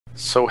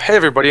So hey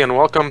everybody, and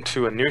welcome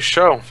to a new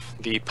show,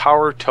 the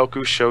Power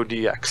Toku Show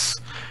DX,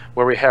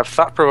 where we have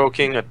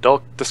thought-provoking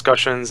adult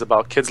discussions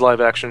about kids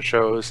live-action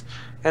shows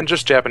and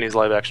just Japanese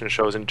live-action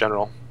shows in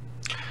general.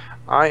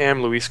 I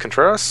am Luis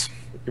Contreras.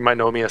 You might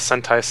know me as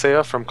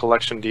SentaiSeiya from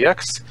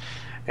CollectionDX,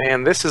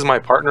 and this is my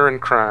partner in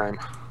crime.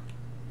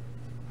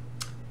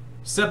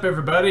 Sup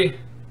everybody,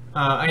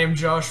 I am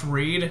Josh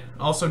Reed,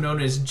 also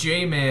known as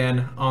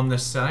Jmann on the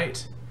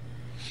site,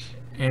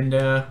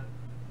 and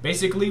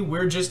basically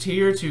we're just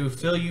here to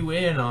fill you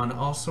in on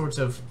all sorts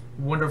of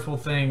wonderful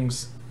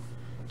things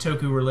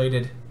Toku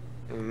related.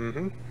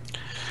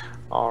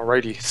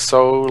 Alrighty,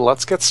 so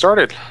let's get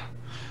started.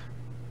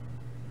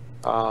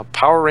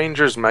 Power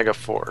Rangers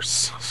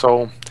Megaforce.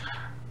 So,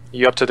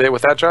 you up to date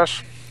with that,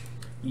 Josh?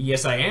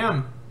 Yes, I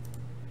am.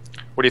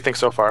 What do you think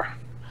so far?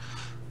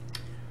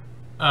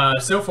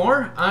 So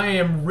far, I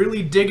am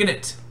really digging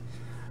it.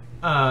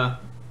 The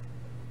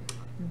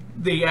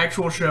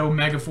actual show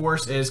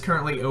Megaforce is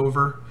currently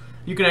over.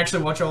 You can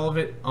actually watch all of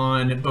it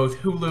on both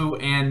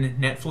Hulu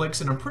and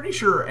Netflix, and I'm pretty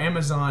sure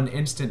Amazon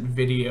Instant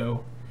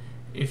Video,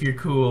 if you're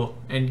cool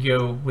and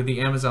go with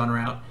the Amazon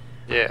route.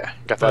 Yeah,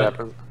 got that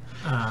happen.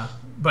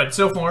 But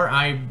so far,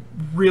 I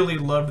really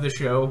loved the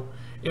show.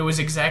 It was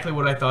exactly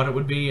what I thought it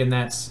would be, and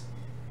that's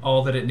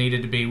all that it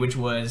needed to be, which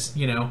was,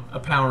 you know, a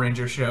Power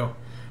Ranger show.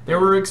 There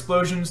were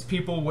explosions,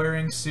 people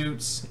wearing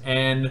suits,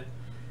 and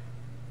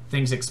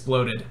things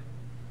exploded.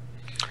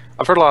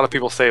 I've heard a lot of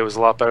people say it was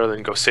a lot better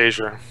than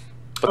GouRaiGan,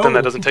 but then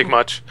that doesn't take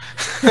much.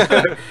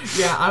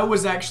 Yeah, I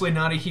was actually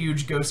not a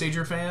huge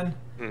GouRaiGan fan.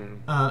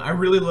 I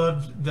really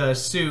loved the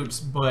suits,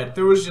 but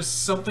there was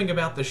just something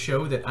about the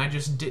show that I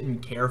just didn't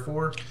care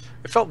for.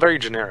 It felt very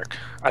generic.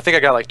 I think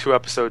I got like 2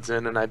 episodes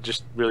in and I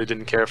just really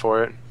didn't care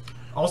for it.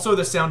 Also,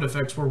 the sound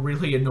effects were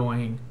really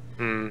annoying.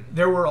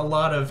 There were a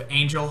lot of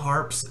angel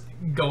harps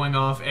going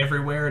off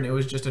everywhere, and it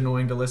was just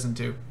annoying to listen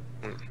to.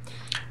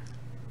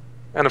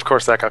 And of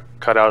course that got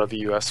cut out of the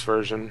US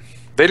version.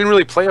 They didn't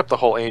really play up the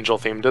whole angel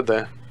theme, did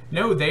they?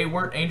 No, they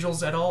weren't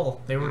angels at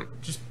all. They were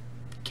just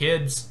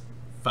kids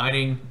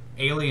fighting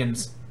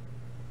aliens.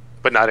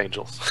 But not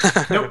angels.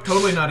 Nope,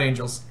 totally not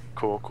angels.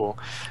 Cool, cool.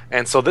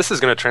 And so this is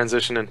going to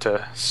transition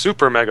into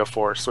Super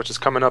Megaforce, which is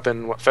coming up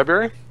in, what,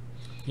 February?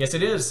 Yes,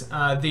 it is.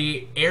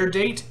 The air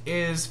date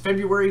is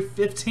February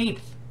 15th.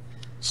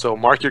 So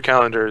mark your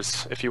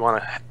calendars if you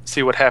want to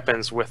see what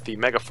happens with the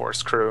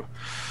Megaforce crew.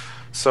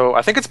 So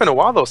I think it's been a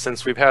while, though,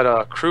 since we've had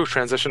a crew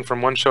transition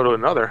from one show to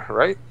another,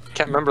 right?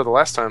 Can't remember the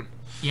last time.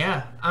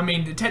 Yeah, I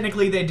mean,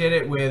 technically they did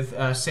it with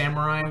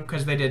Samurai,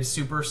 because they did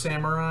Super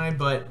Samurai,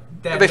 but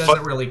that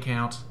doesn't really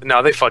count.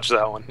 No, they fudged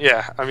that one.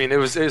 Yeah, I mean, it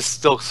was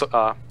still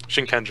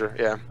Shinkenger,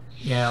 yeah.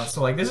 Yeah,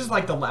 so like this is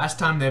like the last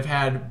time they've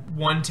had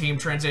one team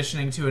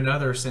transitioning to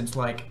another since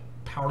like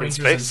Power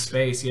Rangers in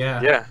Space,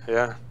 yeah.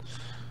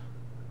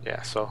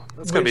 Yeah, so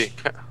that's going to be...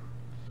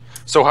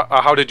 So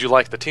how did you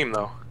like the team,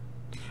 though?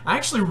 I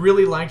actually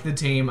really liked the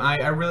team.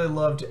 I really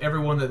loved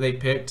everyone that they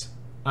picked.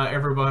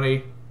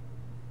 Everybody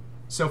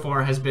so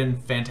far has been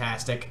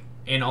fantastic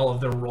in all of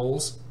their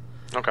roles.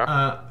 Okay.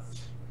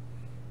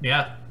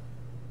 Yeah.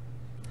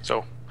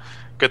 So,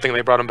 good thing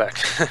they brought him back.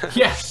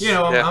 Yeah, you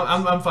know,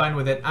 I'm fine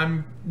with it.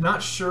 I'm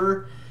not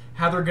sure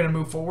how they're going to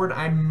move forward.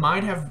 I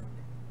might have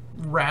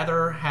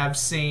rather have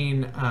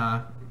seen,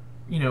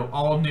 you know,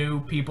 all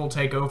new people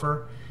take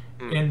over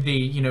in the,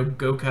 you know,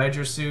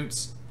 GouRaiGan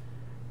suits.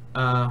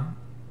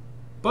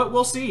 But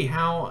we'll see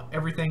how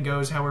everything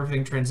goes, how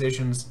everything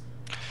transitions.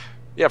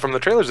 Yeah, from the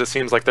trailers it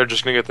seems like they're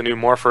just going to get the new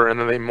Morpher, and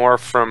then they morph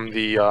from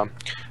the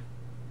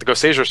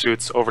GouRaiGan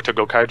suits over to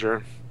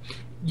GouRaiGan.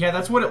 Yeah,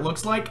 that's what it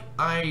looks like.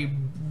 I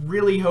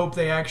really hope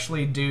they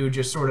actually do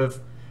just sort of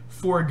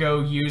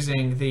forego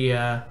using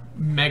the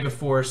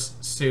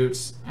Megaforce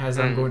suits, as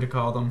I'm going to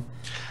call them.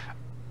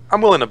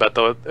 I'm willing to bet,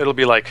 though, it'll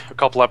be like a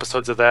couple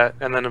episodes of that,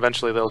 and then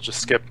eventually they'll just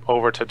skip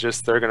over to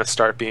just, they're going to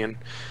start being,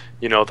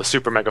 you know, the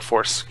Super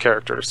Megaforce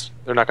characters.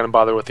 They're not going to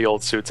bother with the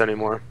old suits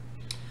anymore.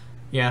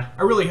 Yeah,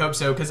 I really hope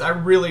so, because I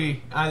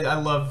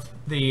love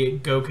the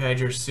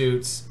GouRaiGan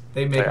suits.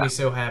 They make me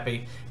so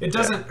happy. It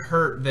doesn't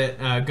hurt that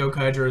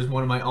GouRaiGan is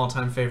one of my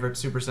all-time favorite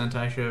Super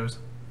Sentai shows.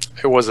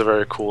 It was a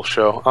very cool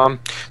show.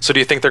 So do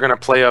you think they're going to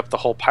play up the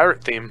whole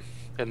pirate theme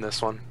in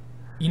this one?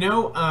 You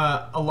know,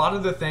 a lot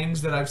of the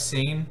things that I've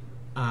seen,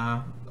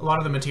 a lot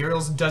of the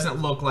materials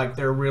doesn't look like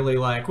they're really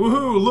like,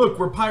 woohoo, look,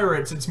 we're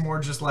pirates. It's more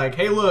just like,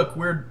 hey, look,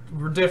 we're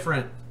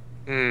different.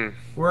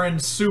 We're in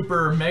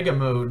super mega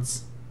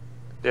modes.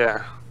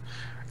 Yeah.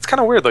 It's kind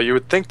of weird, though. You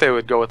would think they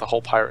would go with the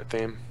whole pirate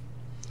theme.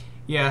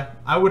 Yeah,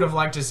 I would have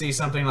liked to see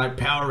something like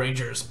Power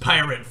Rangers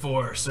Pirate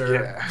Force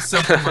or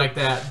something like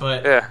that,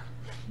 but,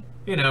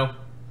 you know,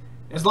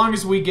 as long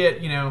as we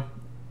get, you know,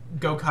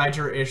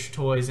 GouRaiGan-ish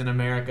toys in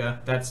America,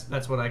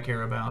 that's what I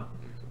care about.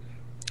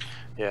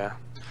 Yeah.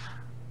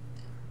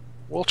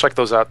 We'll check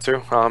those out,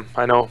 too.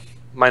 I know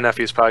my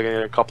nephew's probably going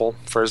to get a couple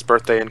for his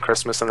birthday and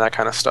Christmas and that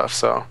kind of stuff,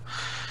 so...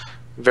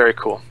 Very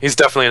cool. He's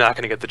definitely not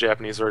going to get the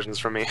Japanese versions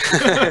from me.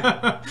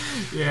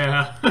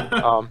 Yeah.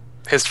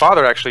 His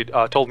father actually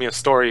told me a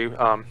story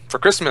for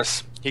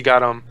Christmas. he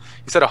got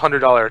he said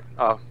 $100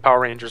 Power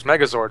Rangers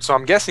Megazord. So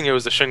I'm guessing it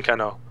was the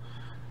Shinkano,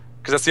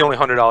 because that's the only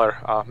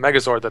 $100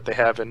 Megazord that they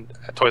have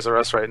at Toys R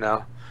Us right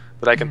now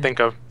that I can think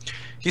of.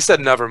 He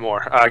said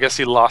nevermore. I guess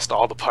he lost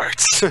all the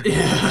parts.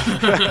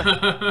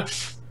 Yeah.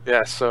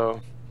 Yeah,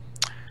 so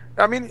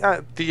I mean,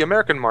 the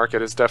American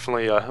market is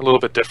definitely a little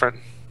bit different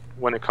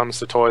when it comes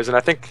to toys, and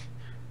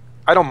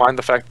I don't mind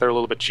the fact that they're a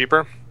little bit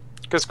cheaper,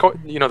 because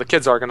the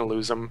kids are going to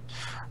lose them,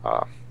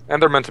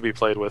 and they're meant to be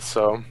played with.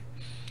 So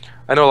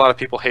I know a lot of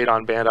people hate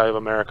on Bandai of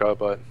America,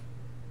 but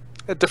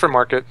a different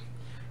market.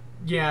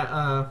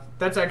 Yeah,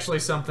 that's actually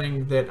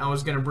something that I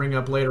was going to bring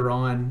up later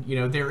on.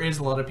 There is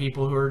a lot of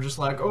people who are just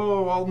like,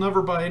 oh, I'll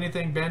never buy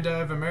anything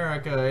Bandai of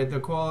America. The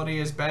quality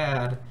is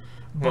bad.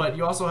 But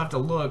you also have to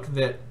look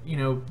that,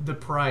 the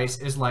price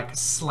is like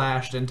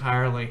slashed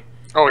entirely.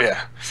 Oh,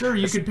 yeah. Sure,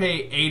 you could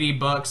pay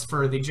 $80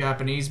 for the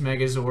Japanese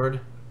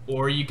Megazord,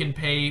 or you can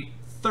pay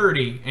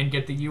 $30 and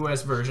get the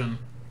US version.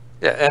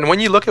 Yeah, and when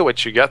you look at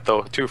what you get,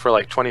 though, too, for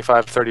like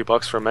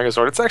 $25-30 for a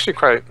Megazord, it's actually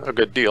quite a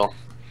good deal.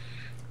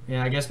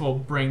 Yeah, I guess we'll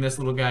bring this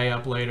little guy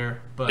up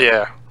later. But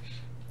yeah.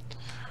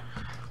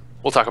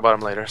 We'll talk about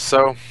him later.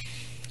 So,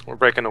 we're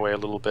breaking away a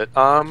little bit.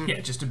 Yeah,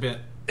 just a bit.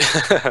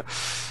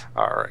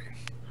 All right.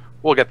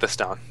 We'll get this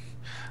down.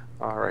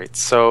 All right.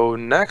 So,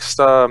 next,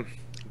 the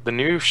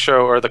new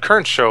show, or the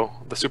current show,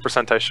 the Super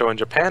Sentai show in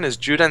Japan is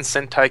Juden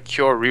Sentai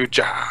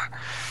Kyoryuger.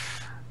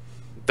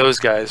 Those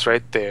guys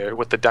right there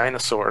with the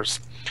dinosaurs.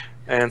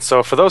 And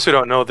so, for those who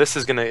don't know, this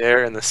is going to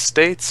air in the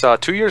States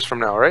 2 years from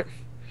now, right?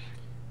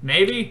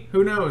 Maybe.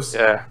 Who knows?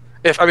 Yeah.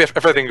 If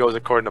everything goes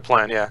according to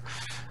plan, yeah.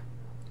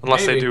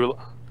 Unless they do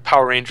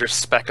Power Rangers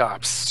Spec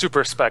Ops,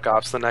 Super Spec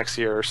Ops the next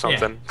year or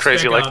something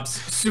crazy Spec like Ops,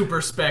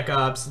 Super Spec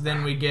Ops.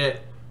 Then we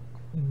get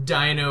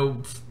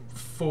Dino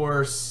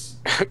Force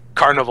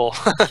Carnival.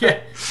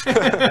 Yeah.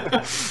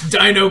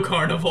 Dino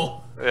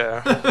Carnival.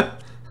 Yeah.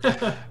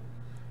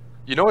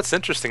 What's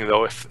interesting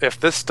though? If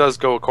this does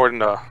go according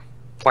to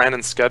plan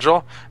and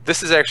schedule,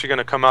 this is actually going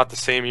to come out the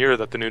same year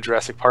that the new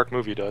Jurassic Park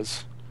movie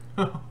does.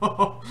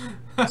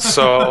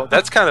 So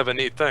that's kind of a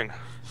neat thing.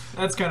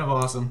 That's kind of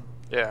awesome.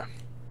 Yeah.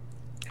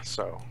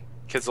 So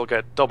kids will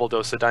get double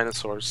dose of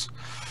dinosaurs.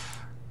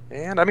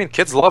 And I mean,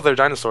 kids love their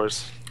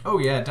dinosaurs. Oh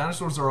yeah,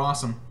 dinosaurs are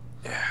awesome.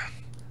 Yeah.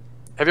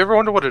 Have you ever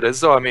wondered what it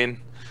is though? I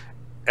mean,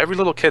 every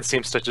little kid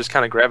seems to just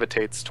kind of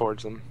gravitates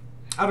towards them.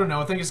 I don't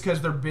know. I think it's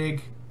because they're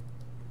big,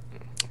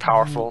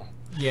 powerful.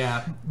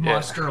 Yeah,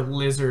 monster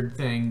lizard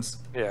things.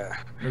 Yeah.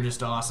 They're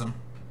just awesome.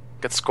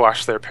 Could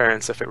squash their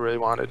parents if it really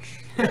wanted.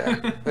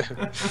 Yeah.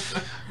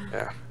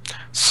 Yeah.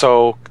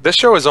 So this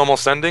show is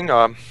almost ending.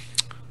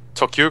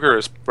 Tokyuger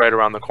is right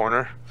around the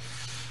corner.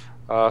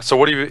 So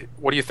what do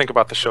you think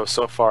about the show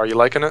so far? Are you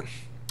liking it?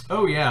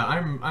 Oh yeah,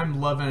 I'm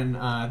loving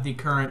the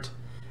current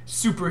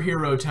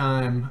superhero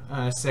time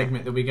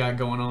segment that we got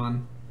going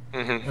on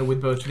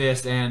with both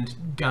this and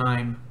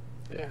Gaim.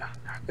 Yeah,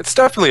 it's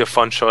definitely a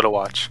fun show to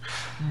watch.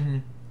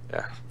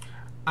 Yeah.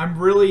 I'm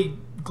really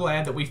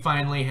glad that we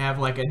finally have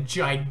like a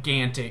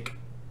gigantic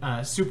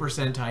Super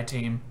Sentai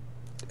team.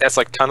 That's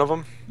like 10 of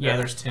them? Yeah,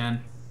 there's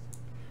 10.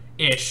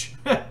 Ish.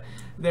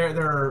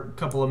 There are a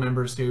couple of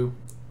members who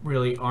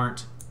really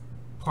aren't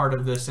part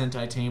of the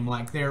Sentai team.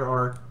 Like there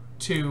are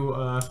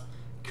 2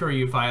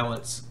 Kyoryu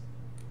Violets.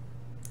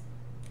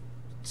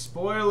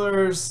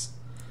 Spoilers!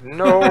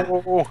 No!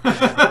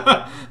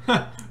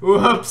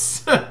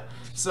 Whoops!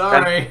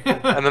 Sorry.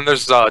 And then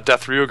there's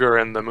Death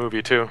Ryuger in the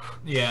movie too.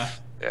 Yeah.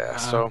 Yeah,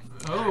 so...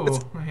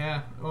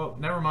 yeah. Oh,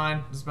 never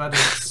mind. I was about to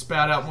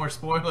spout out more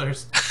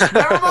spoilers.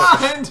 Never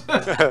mind!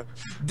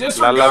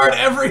 Disregard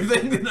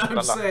everything that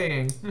I'm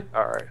saying.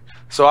 Alright.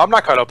 So I'm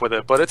not caught up with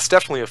it, but it's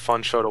definitely a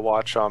fun show to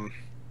watch. The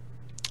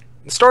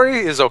story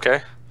is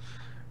okay.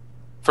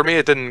 For me,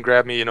 it didn't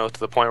grab me, to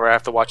the point where I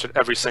have to watch it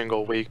every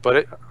single week,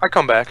 but I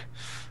come back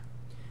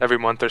every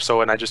month or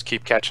so and I just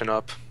keep catching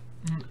up.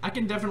 I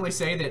can definitely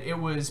say that it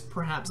was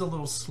perhaps a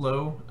little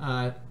slow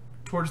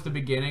towards the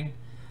beginning,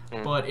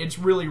 but it's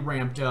really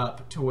ramped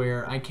up to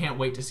where I can't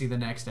wait to see the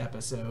next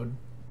episode.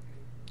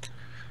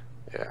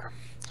 Yeah.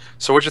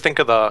 So what'd you think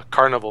of the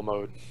Carnival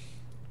mode?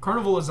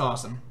 Carnival is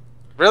awesome.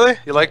 Really?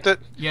 You liked it?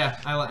 Yeah,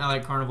 I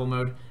like Carnival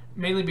mode.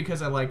 Mainly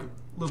because I like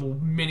little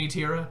mini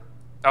Tira.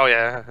 Oh,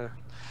 yeah.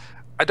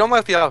 I don't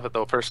like the outfit,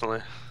 though,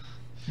 personally.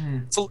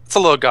 It's a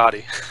little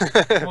gaudy.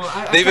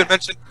 Well, they even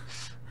mentioned...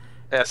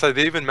 Yeah, so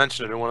they even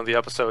mentioned it in one of the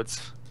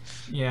episodes.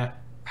 Yeah.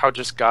 How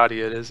just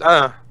gaudy it is.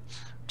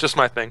 Just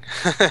my thing.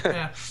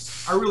 Yeah.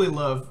 I really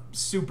love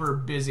super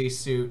busy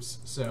suits,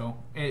 so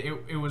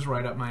it was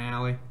right up my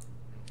alley.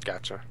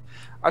 Gotcha.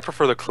 I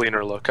prefer the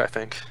cleaner look, I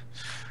think.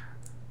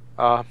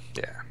 Yeah.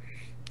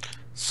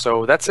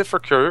 So that's it for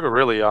Kyoryuger,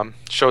 really.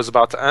 Show's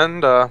about to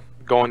end.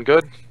 Going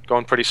good.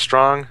 Going pretty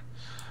strong.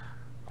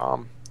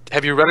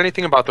 Have you read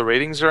anything about the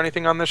ratings or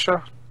anything on this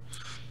show?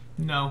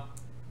 No.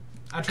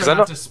 I try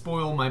not to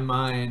spoil my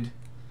mind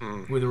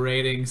with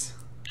ratings.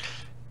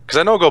 Because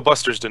I know Go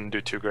Busters didn't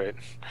do too great.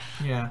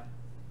 Yeah.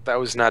 That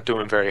was not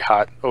doing very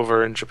hot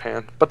over in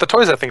Japan. But the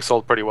toys, I think,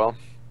 sold pretty well.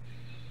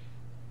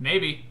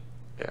 Maybe.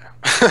 Yeah.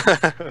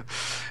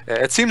 Yeah,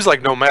 it seems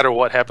like no matter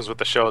what happens with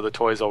the show, the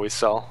toys always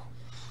sell.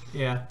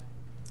 Yeah.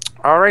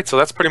 All right, so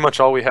that's pretty much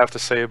all we have to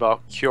say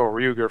about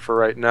Kyoryuger for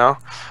right now.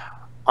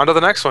 On to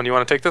the next one. You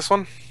want to take this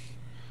one?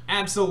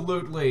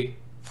 Absolutely.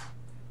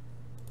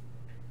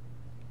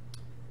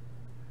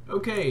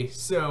 Okay,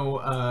 so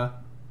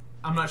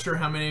I'm not sure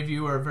how many of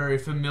you are very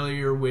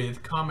familiar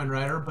with Kamen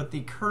Rider, but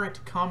the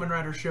current Kamen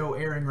Rider show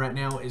airing right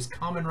now is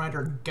Kamen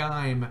Rider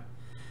Gaim.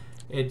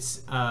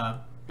 It's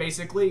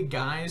basically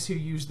guys who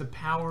use the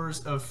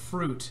powers of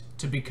fruit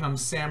to become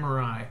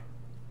samurai,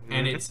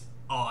 and it's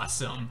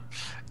awesome.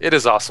 It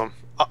is awesome.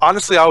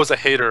 Honestly, I was a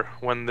hater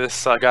when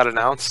this got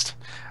announced.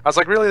 I was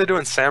like, really, they're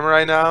doing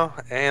samurai now,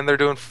 and they're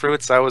doing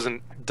fruits? I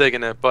wasn't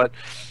digging it, but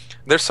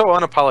they're so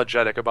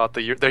unapologetic about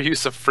their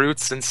use of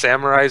fruits and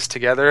samurais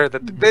together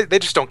that they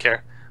just don't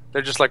care.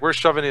 They're just like, we're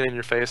shoving it in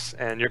your face,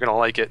 and you're going to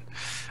like it.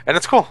 And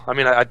it's cool. I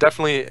mean, I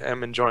definitely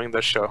am enjoying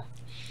this show.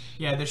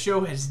 Yeah, the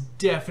show has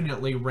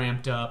definitely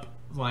ramped up.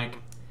 Like,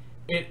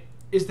 it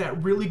is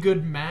that really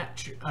good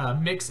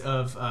mix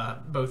of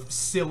both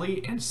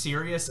silly and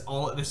serious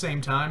all at the same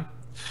time.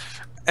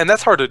 And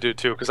that's hard to do,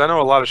 too, because I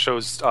know a lot of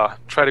shows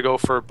try to go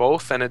for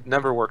both, and it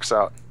never works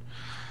out.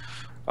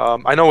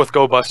 I know with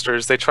Go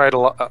Busters, they tried a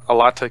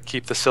lot to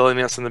keep the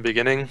silliness in the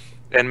beginning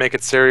and make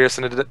it serious,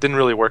 and it didn't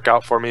really work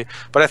out for me.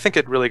 But I think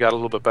it really got a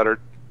little bit better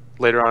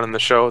later on in the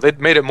show. They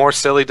made it more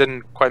silly,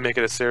 didn't quite make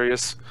it as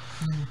serious.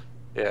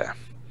 Yeah.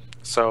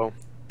 So,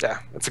 yeah,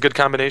 it's a good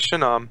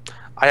combination.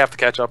 I have to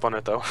catch up on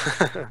it, though.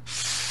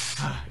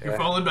 You're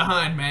falling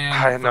behind, man.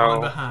 I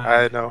know.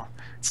 I know.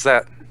 It's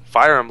that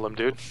Fire Emblem,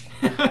 dude.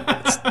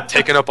 It's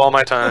taking up all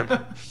my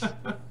time.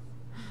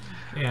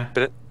 Yeah.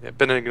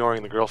 Been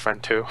ignoring the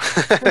girlfriend too.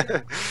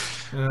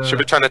 Should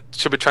be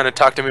trying to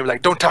talk to me.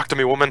 Like, don't talk to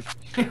me, woman.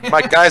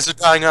 My guys are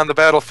dying on the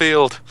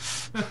battlefield.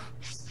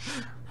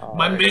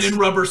 My men in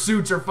rubber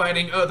suits are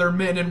fighting other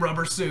men in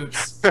rubber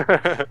suits.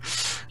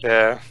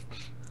 Yeah.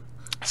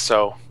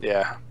 So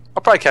yeah,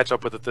 I'll probably catch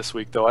up with it this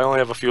week though. I only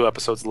have a few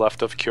episodes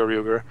left of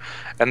Kyoryuger,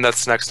 and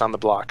that's next on the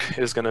block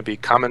is going to be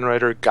Kamen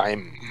Rider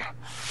Gaim.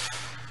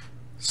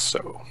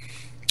 So.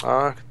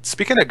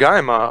 Speaking of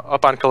Gaim,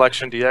 up on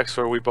CollectionDX,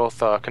 where we both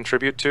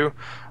contribute to,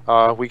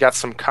 we got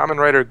some Kamen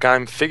Rider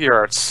Gaim figure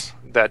arts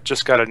that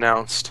just got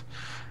announced.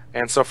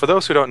 And so for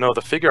those who don't know,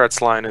 the figure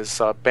arts line is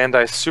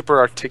Bandai's super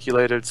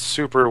articulated,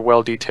 super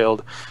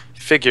well-detailed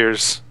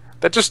figures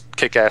that just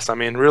kick ass. I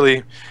mean,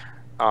 really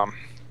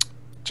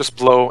just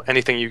blow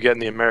anything you get in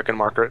the American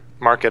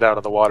market out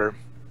of the water.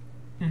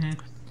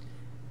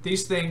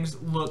 These things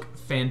look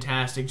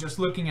fantastic. Just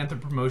looking at the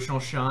promotional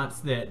shots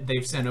that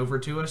they've sent over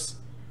to us,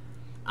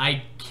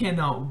 I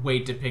cannot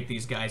wait to pick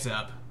these guys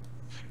up.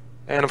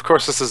 And of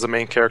course, this is the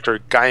main character,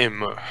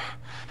 Gaim.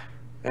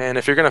 And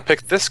if you're going to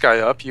pick this guy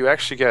up, you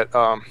actually get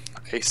a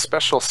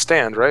special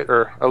stand, right?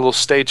 Or a little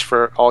stage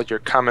for all your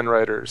Kamen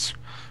Riders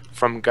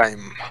from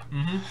Gaim.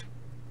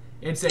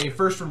 It's a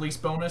first release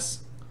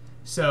bonus,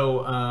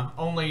 so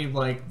only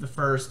like the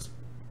first,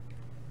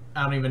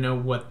 I don't even know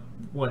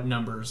what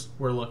numbers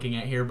we're looking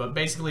at here, but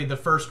basically the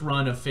first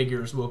run of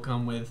figures will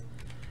come with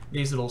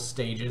these little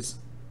stages.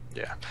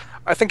 Yeah.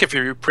 I think if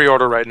you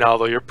pre-order right now,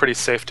 though, you're pretty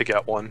safe to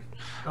get one.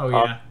 Oh,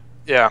 yeah.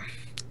 Yeah.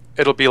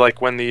 It'll be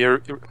like when the...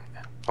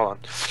 hold on.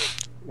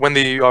 When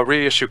the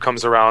reissue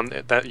comes around,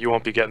 that you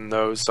won't be getting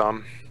those.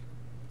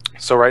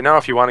 So right now,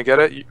 if you want to get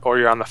it, or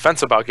you're on the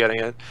fence about getting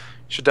it,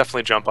 you should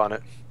definitely jump on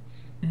it.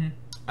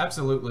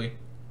 Absolutely.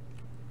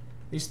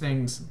 These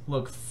things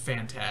look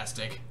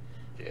fantastic.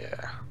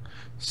 Yeah.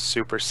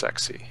 Super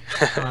sexy.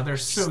 They're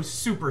so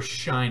super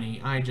shiny.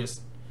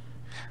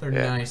 They're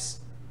nice.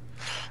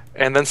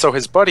 And then so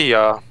his buddy,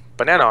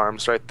 Banana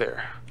Arms right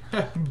there.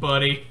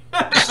 Buddy.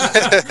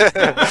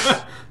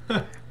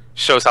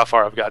 Shows how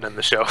far I've gotten in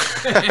the show.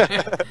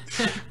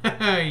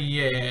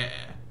 Yeah.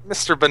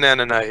 Mr.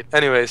 Banana Knight.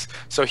 Anyways,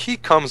 so he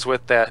comes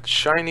with that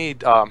shiny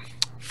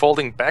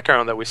folding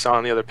background that we saw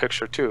in the other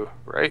picture too,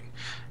 right?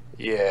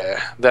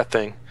 Yeah, that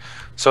thing.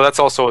 So that's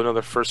also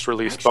another first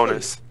release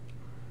bonus.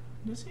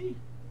 Does he?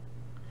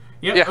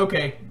 Yep, yeah.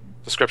 Okay.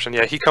 Description.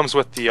 Yeah, he comes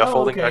with the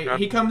folding background.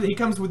 He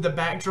comes with the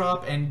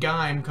backdrop, and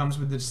Gaim comes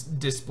with the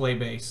display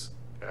base.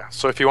 Yeah.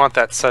 So if you want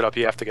that setup,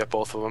 you have to get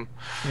both of them.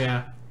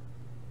 Yeah.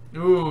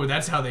 Ooh,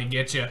 that's how they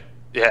get you.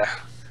 Yeah.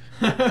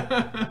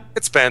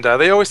 It's Bandai.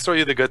 They always throw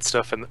you the good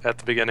stuff at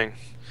the beginning.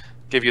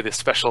 Give you the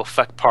special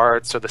effect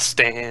parts or the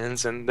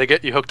stands, and they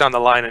get you hooked on the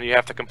line, and you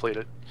have to complete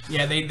it.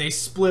 Yeah, they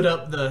split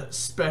up the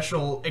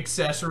special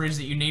accessories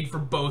that you need for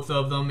both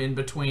of them in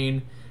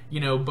between,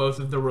 both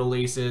of the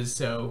releases.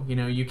 So,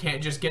 you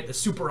can't just get the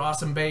super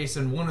awesome base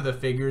in one of the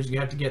figures. You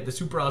have to get the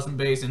super awesome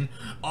base in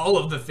all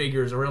of the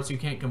figures, or else you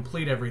can't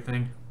complete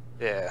everything.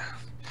 Yeah.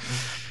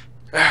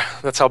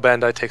 That's how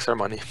Bandai takes our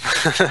money.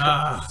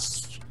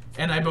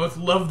 And I both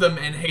love them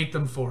and hate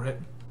them for it.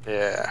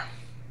 Yeah.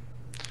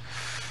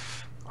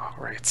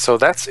 Alright, so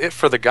that's it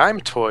for the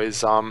Gaim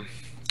toys.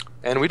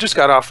 And we just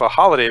got off a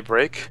holiday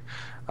break.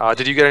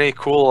 Did you get any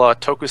cool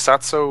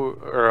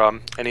Tokusatsu or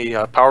any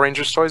Power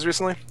Rangers toys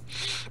recently?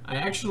 I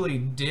actually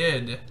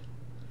did.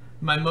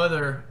 My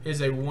mother is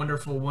a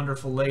wonderful,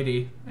 wonderful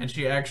lady, and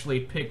she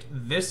actually picked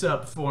this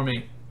up for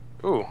me.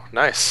 Ooh,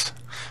 nice.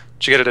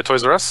 Did you get it at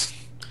Toys R Us?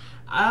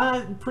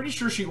 I'm pretty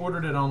sure she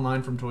ordered it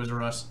online from Toys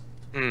R Us.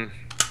 Hmm.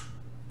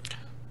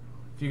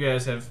 If you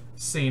guys have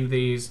seen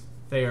these,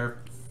 they are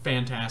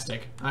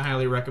fantastic. I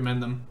highly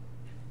recommend them.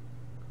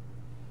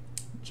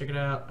 Check it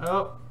out.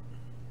 Oh,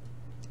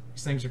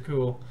 these things are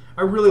cool.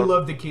 I really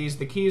love the keys.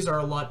 The keys are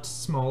a lot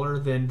smaller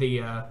than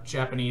the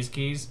Japanese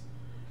keys,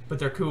 but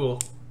they're cool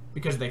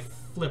because they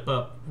flip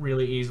up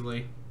really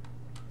easily.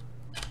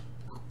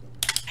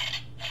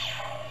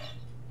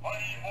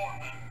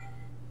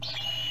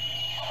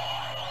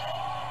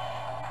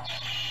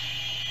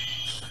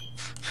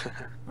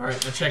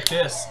 Alright, now check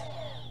this.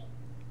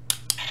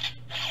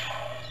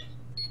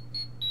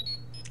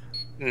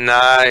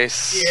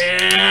 Nice.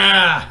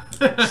 Yeah!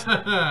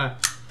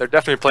 They're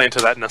definitely playing to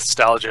that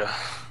nostalgia.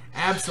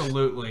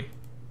 Absolutely.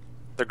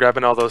 They're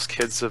grabbing all those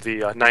kids of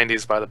the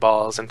 90s by the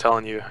balls and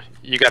telling you,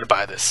 you gotta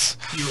buy this.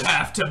 You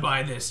have to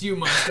buy this. You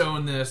must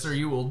own this or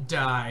you will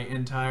die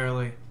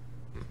entirely.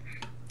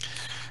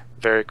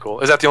 Very cool.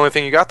 Is that the only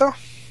thing you got, though?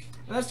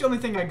 That's the only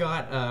thing I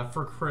got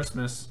for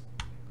Christmas.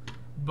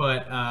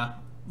 But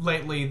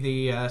lately,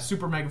 the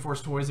Super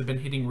Megaforce toys have been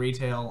hitting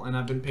retail, and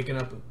I've been picking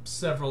up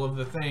several of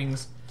the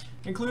things,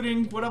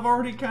 including what I've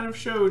already kind of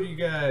showed you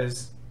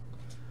guys.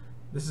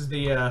 This is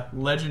the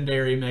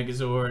legendary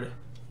Megazord.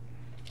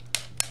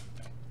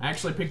 I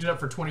actually picked it up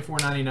for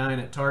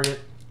 $24.99 at Target,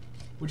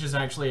 which is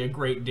actually a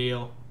great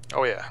deal.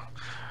 Oh yeah,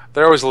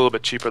 they're always a little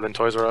bit cheaper than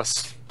Toys R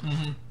Us.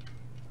 Mm-hmm.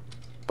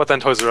 But then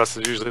Toys R Us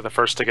is usually the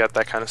first to get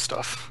that kind of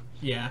stuff.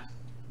 Yeah,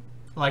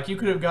 like you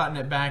could have gotten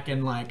it back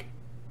in like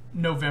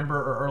November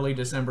or early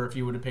December if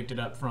you would have picked it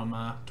up from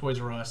Toys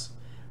R Us,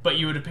 but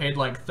you would have paid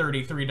like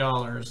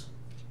 $33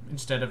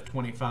 instead of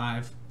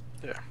 $25.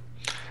 Yeah.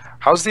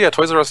 How's the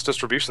Toys R Us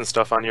distribution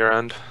stuff on your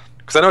end?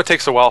 Because I know it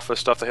takes a while for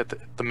stuff to hit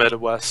the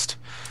Midwest.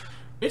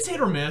 It's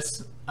hit or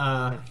miss.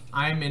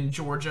 I'm in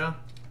Georgia,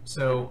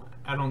 so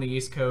out on the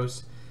East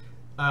Coast.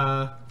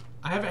 I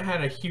haven't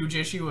had a huge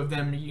issue of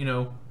them, you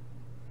know,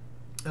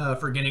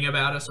 forgetting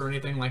about us or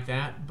anything like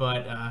that,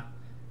 but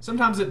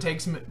sometimes it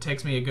takes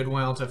me a good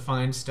while to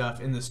find stuff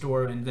in the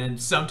store, and then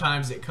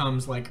sometimes it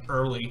comes like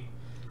early.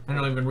 I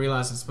don't even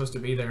realize it's supposed to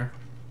be there.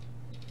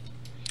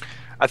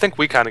 I think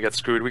we kind of get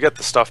screwed. We get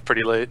the stuff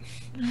pretty late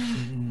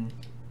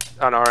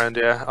on our end,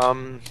 yeah.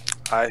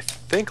 I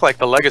think like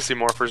the Legacy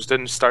Morphers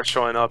didn't start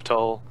showing up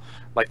till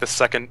like the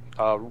second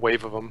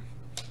wave of them,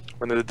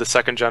 when they did the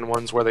second gen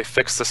ones where they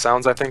fixed the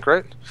sounds, I think,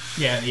 right?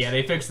 Yeah,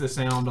 they fixed the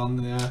sound on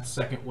the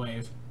second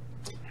wave.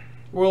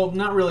 Well,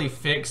 not really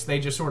fixed. They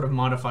just sort of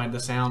modified the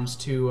sounds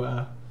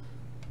to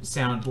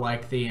sound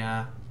like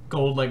the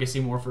gold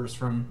Legacy Morphers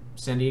from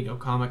San Diego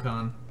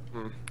Comic-Con.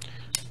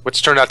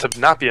 Which turned out to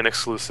not be an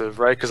exclusive,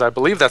 right? Because I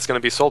believe that's going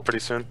to be sold pretty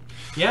soon.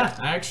 Yeah,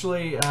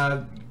 actually,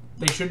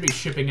 they should be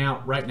shipping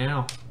out right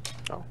now.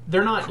 Oh,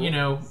 they're not, cool. you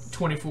know,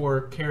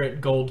 24 karat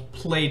gold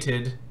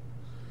plated.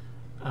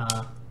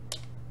 That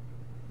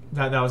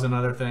was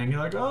another thing.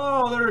 You're like,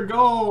 oh, they're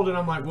gold, and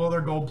I'm like, well,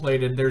 they're gold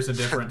plated. There's a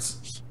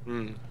difference.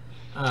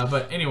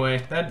 But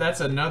anyway,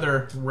 that's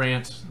another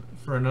rant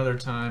for another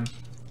time.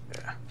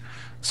 Yeah.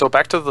 So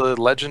back to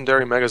the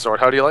legendary Megazord.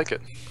 How do you like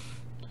it?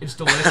 It's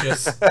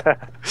delicious.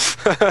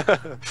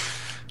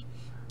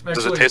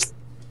 Does it taste?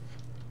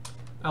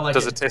 I like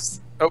Does it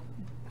taste? Oh.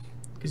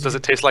 Does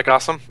it taste like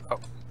awesome? Oh.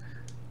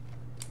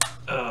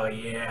 Oh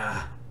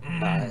yeah.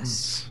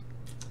 Nice.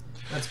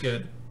 That's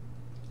good.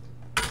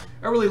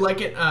 I really like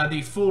it.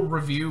 The full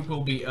review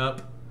will be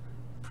up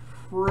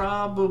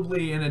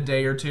probably in a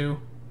day or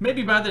two.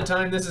 Maybe by the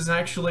time this is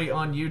actually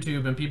on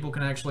YouTube and people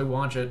can actually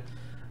watch it,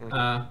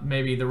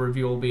 maybe the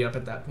review will be up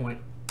at that point.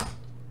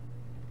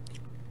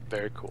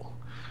 Very cool.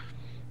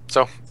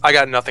 So, I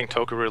got nothing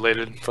Toku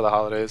related for the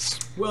holidays.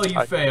 Well,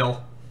 you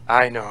fail.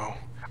 I know.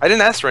 I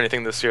didn't ask for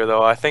anything this year,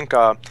 though. I think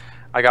I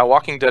got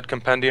Walking Dead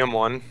Compendium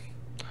 1.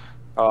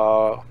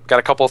 Got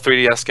a couple of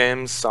 3DS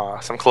games,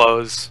 some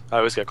clothes. I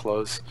always get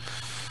clothes.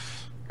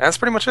 And that's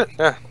pretty much it,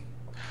 yeah.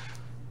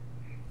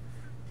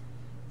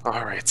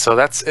 Alright, so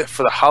that's it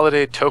for the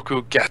holiday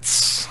Toku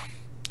gets.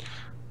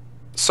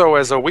 So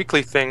as a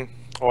weekly thing,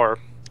 or,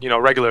 you know,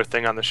 regular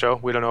thing on the show,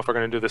 we don't know if we're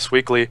going to do this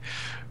weekly,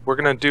 we're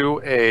going to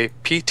do a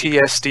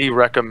PTSD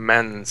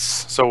recommends.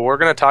 So we're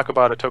going to talk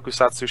about a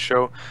Tokusatsu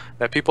show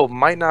that people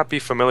might not be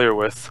familiar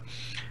with.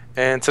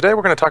 And today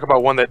we're going to talk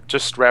about one that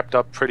just wrapped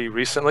up pretty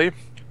recently,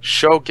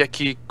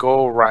 ShouGeki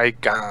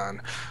GouRaiGan.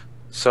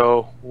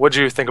 So what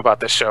do you think about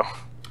this show?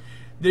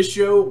 This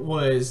show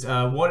was,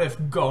 what if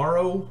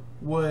Garo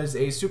was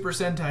a Super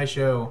Sentai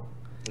show?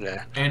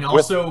 Yeah. And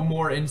also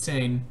more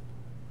insane.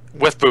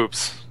 With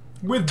boobs.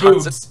 With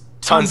boobs.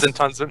 Tons and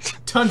tons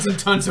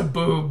of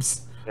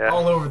boobs. Yeah.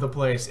 All over the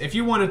place. If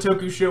you want a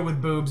Toku show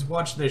with boobs,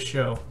 watch this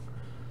show.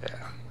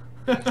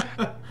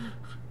 Yeah.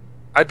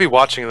 I'd be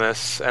watching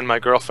this, and my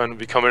girlfriend would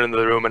be coming into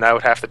the room, and I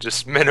would have to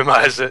just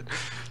minimize it.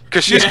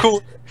 Because she's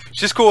cool.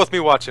 She's cool with me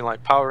watching,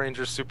 like, Power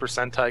Rangers Super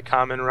Sentai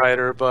Kamen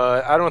Rider,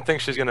 but I don't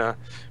think she's going to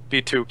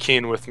be too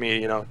keen with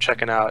me, you know,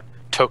 checking out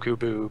Toku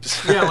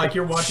boobs. Yeah, like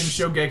you're watching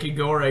ShouGeki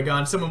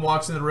GouRaiGan, someone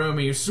walks in the room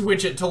and you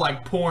switch it to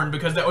like porn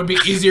because that would be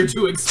easier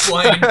to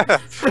explain.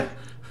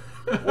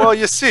 Well,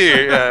 you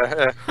see,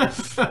 yeah.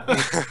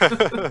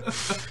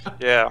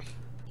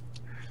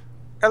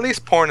 At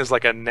least porn is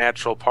like a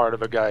natural part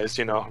of a guy's,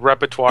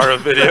 repertoire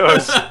of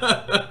videos.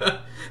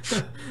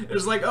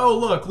 It's like, oh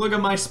look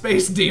at my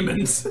space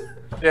demons.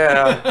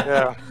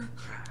 Yeah.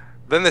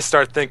 Then they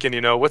start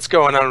thinking, what's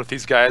going on with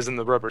these guys in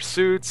the rubber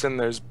suits, and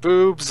there's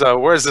boobs.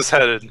 Where's this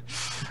headed?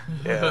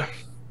 Yeah.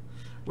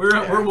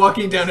 We're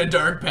walking down a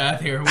dark path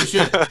here.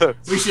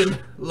 We should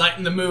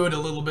lighten the mood a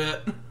little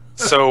bit.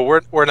 So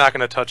we're not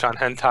going to touch on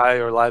hentai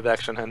or live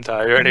action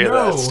hentai or any of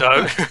that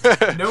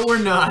stuff. No, we're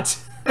not.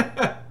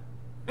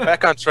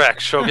 Back on track.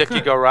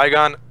 ShouGeki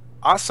GouRaiGan,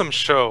 awesome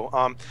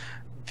show.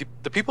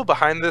 The people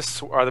behind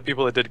this are the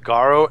people that did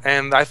Garo,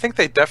 and I think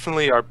they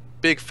definitely are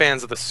big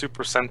fans of the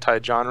Super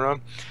Sentai genre,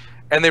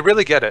 and they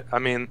really get it. I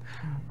mean,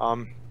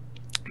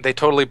 they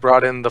totally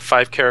brought in the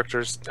 5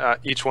 characters,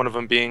 each one of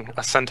them being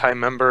a Sentai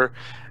member,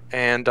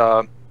 and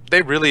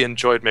they really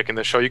enjoyed making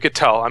the show. You could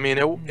tell. I mean,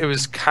 it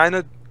was kind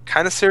of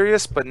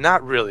serious, but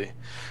not really.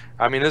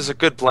 I mean, it was a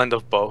good blend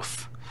of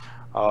both.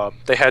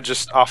 They had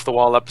just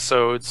off-the-wall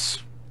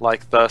episodes,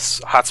 like the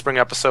Hot Spring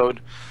episode,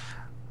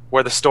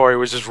 where the story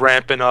was just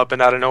ramping up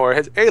and out of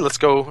nowhere. Hey, let's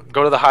go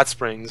to the hot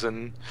springs,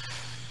 and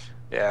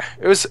yeah,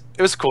 it was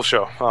a cool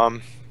show.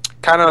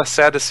 Kind of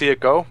sad to see it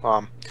go.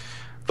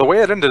 The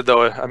way it ended,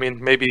 though, I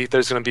mean, maybe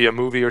there's going to be a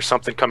movie or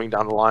something coming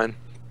down the line.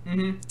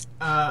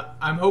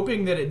 I'm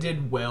hoping that it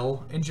did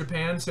well in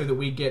Japan, so that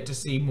we get to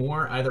see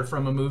more, either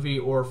from a movie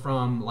or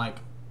from like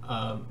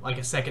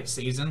a second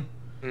season.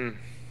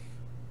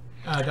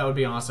 That would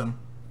be awesome.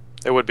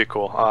 It would be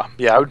cool.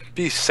 Yeah, I would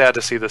be sad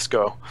to see this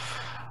go.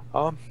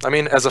 I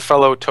mean, as a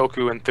fellow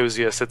Toku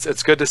enthusiast,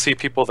 it's good to see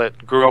people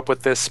that grew up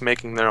with this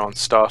making their own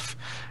stuff.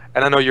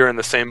 And I know you're in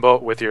the same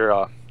boat with your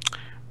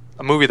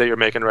a movie that you're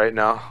making right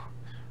now,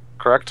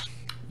 correct?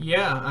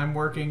 Yeah, I'm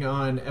working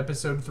on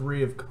episode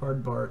 3 of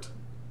Cardbart.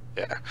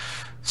 Yeah.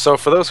 So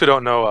for those who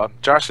don't know,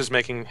 Josh is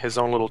making his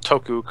own little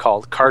toku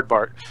called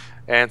Cardbart,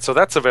 and so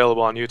that's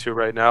available on YouTube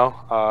right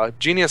now.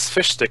 Genius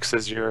Fish Sticks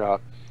is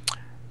your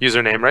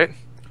username, right?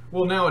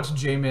 Well, now it's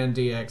Jmann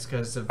DX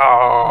because of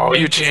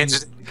you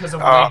changed it because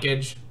of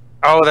linkage.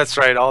 Oh, that's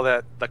right. All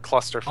the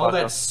clusterfuck. All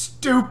that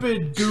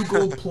stupid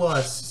Google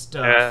Plus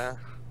stuff. Yeah.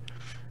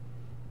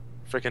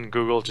 Freaking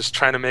Google just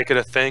trying to make it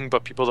a thing,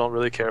 but people don't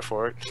really care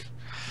for it.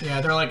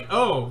 Yeah, they're like,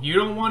 oh, you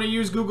don't want to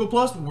use Google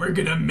Plus? We're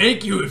gonna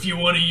make you if you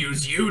want to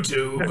use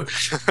YouTube.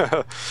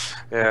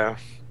 Yeah.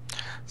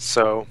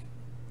 So,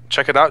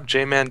 check it out,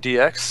 Jmann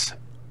DX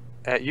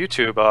at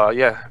YouTube.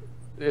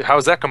 Yeah.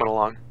 How's that coming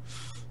along?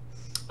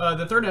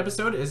 The 3rd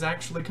episode is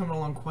actually coming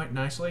along quite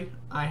nicely.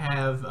 I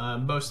have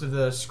most of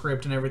the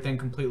script and everything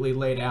completely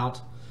laid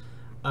out.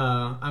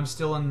 I'm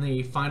still in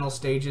the final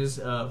stages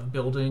of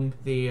building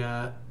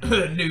the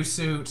new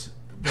suit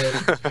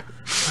that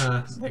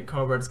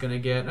Carbart's gonna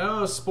get.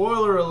 Oh,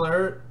 spoiler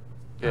alert!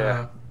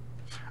 Yeah.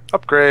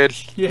 Upgrade.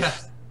 Yeah.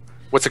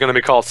 What's it gonna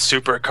be called?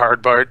 Super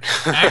Cardbart.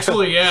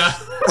 Actually, yeah.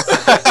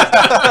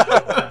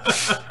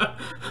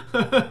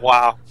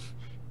 Wow.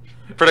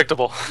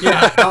 Predictable.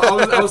 Yeah,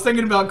 I was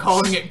thinking about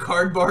calling it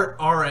Cardbart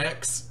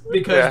RX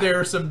because there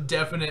are some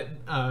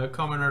definite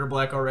Kamen Rider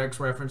Black RX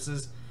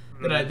references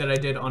that I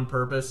did on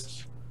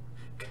purpose.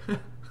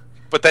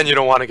 But then you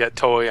don't want to get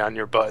Toei on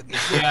your butt.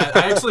 Yeah,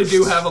 I actually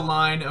do have a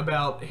line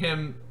about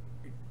him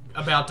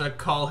about to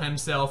call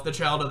himself the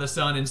child of the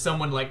sun, and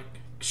someone like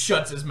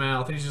shuts his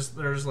mouth. They're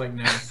just like,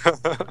 no.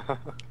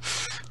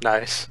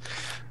 Nice.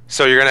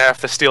 So you're gonna have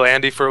to steal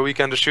Andy for a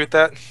weekend to shoot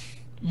that?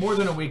 More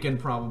than a weekend,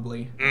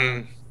 probably.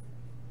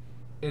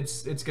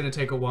 It's gonna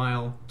take a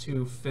while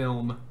to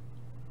film.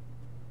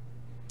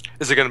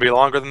 Is it gonna be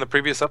longer than the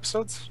previous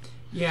episodes?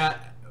 Yeah.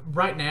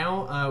 Right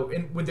now,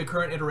 with the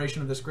current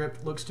iteration of the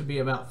script, looks to be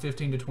about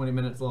 15 to 20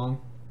 minutes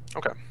long.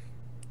 Okay.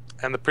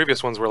 And the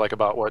previous ones were like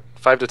about, what,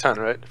 5 to 10,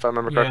 right? If I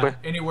remember correctly?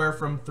 Yeah, anywhere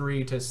from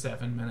 3 to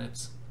 7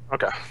 minutes.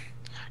 Okay.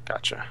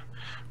 Gotcha.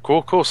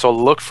 Cool, cool. So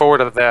look forward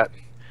to that.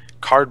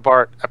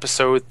 Cardbart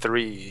Episode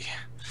 3.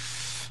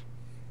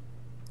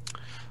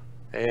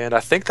 And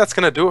I think that's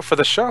going to do it for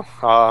the show.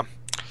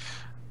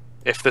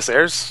 If this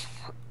airs.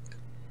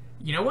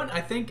 You know what?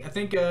 I think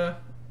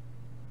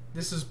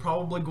this is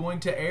probably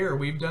going to air.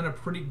 We've done a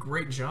pretty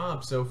great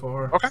job so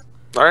far. Okay.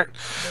 All right.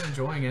 I'm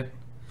enjoying it.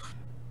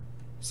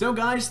 So,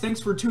 guys,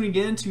 thanks for tuning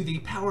in to the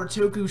Power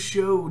Toku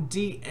Show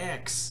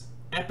DX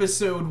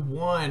Episode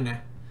 1.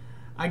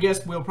 I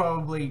guess we'll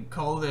probably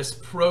call this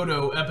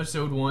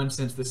Proto-Episode 1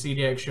 since the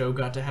CDX show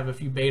got to have a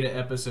few beta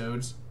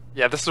episodes.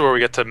 Yeah, this is where we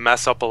get to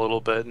mess up a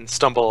little bit and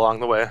stumble along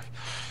the way.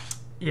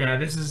 Yeah,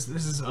 this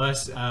is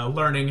us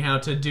learning how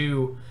to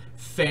do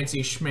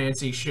fancy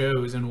schmancy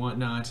shows and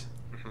whatnot.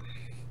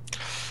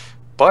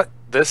 But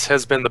this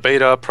has been the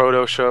beta,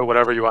 proto show,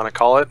 whatever you want to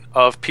call it,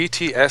 of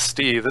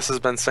PTSD. This has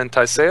been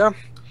SentaiSeiya.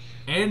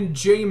 And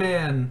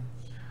Jmann.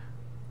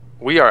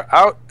 We are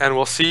out, and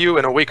we'll see you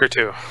in a week or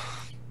two.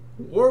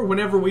 Or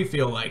whenever we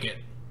feel like it.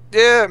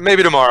 Yeah,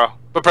 maybe tomorrow.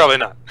 But probably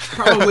not.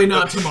 Probably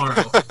not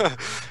tomorrow.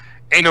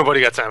 Ain't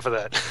nobody got time for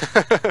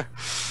that.